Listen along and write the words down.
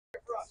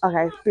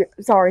Okay,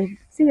 sorry.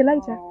 See you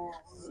later.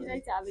 See you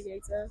later,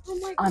 alligator.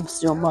 I'm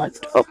still much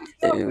up.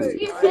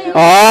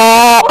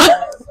 Oh!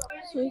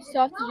 So we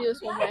still have to do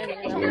this one way and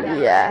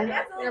another.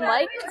 Yeah. Your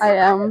mic? I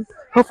am.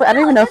 Hopefully, I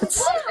don't even know if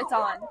it's. It's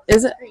on.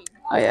 Is it?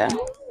 Oh yeah.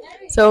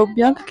 So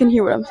Bianca can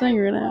hear what I'm saying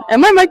right now.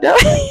 Am I mic'd up?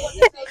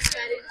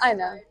 I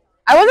know.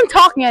 I wasn't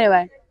talking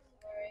anyway.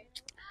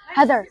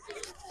 Heather.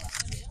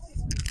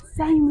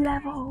 Same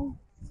level.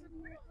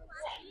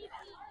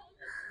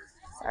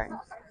 Sorry.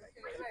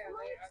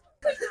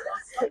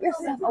 Put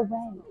yourself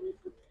away.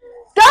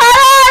 Got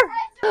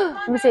her!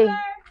 Let me see.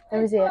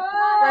 Let me see it.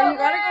 Bro, you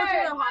gotta go to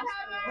the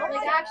hospital.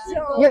 Like, actually,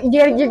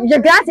 You're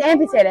gonna have to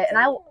amputate it, and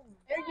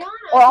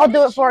or I'll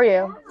do it for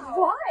you.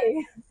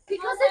 why?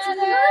 Because it's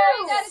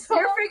blue.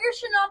 Your fingers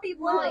should not be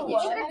blue.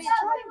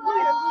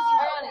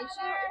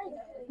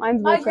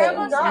 Mine's blue too.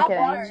 I'm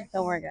kidding.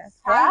 Don't worry, guys.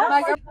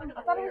 I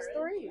thought it was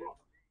 3.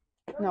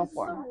 No,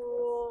 4.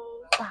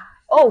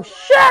 Oh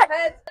shit!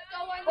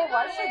 Oh,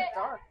 why is it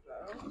dark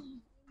though?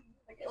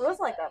 It was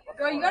like that before.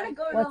 Girl, you gotta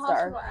go to the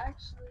hospital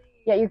actually.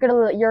 Yeah, you're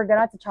gonna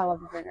have to chop off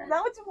your finger.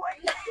 Now it's white.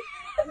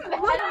 You're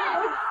good.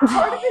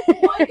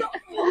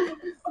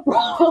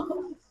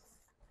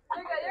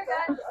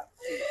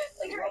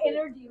 Like your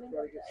inner demon.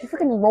 You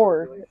freaking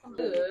roared. No.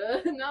 Hey,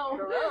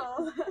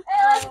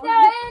 let's go,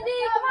 Andy.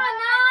 Come on,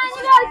 now.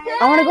 You gotta go.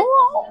 I wanna go.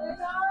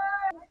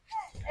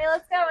 Hey,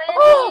 let's go,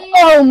 Andy.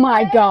 Oh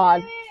my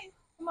god.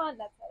 Come on,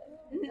 that's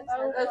it.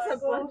 That's a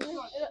bunch.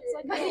 It's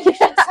like you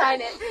should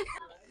sign it.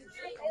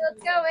 Hey,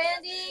 let's go,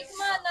 Andy.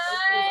 Come on,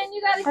 9. You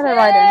gotta Heather sit.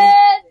 Ryder.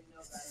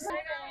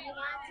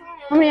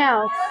 How many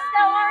outs? Let's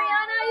go,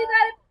 Ariana. You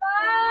got it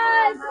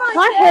 5. Come on, Can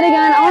I hit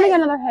again? I wanna get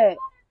another hit.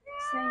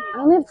 I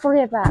only have 3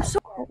 at bat. That's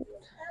all. You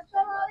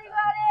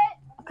got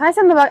it. Can I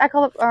send the back? I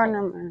call it. Oh,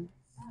 never mind.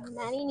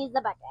 Maddie needs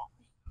the bucket.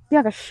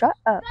 Bianca, shut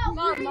up.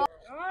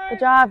 Good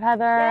job,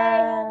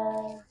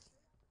 Heather.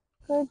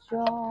 Good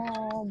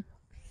job.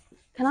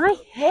 Can I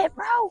hit,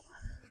 bro?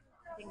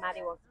 I think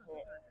Maddie wants to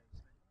hit.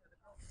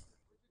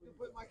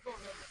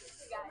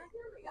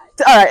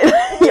 All right.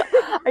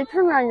 I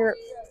turn around. You're.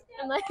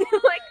 I'm like.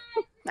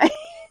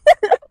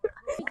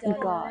 Oh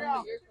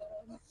God.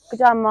 Good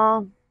job,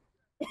 Mom.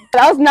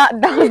 That was not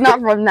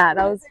from that.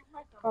 That was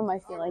from my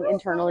feeling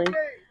internally.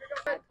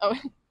 Oh.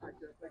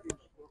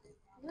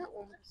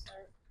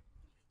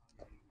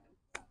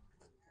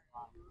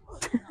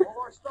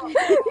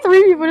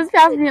 3 people just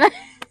passed me.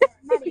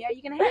 Maddie, are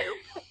you gonna hit?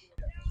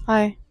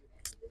 Hi.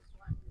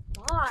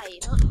 Bye,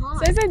 not hi.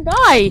 So I said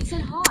bye. Say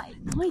hi.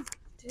 No, I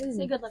didn't.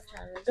 Say good luck,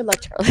 Charlie. Good luck,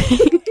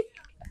 Charlie.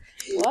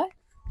 What?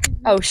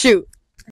 Oh shoot.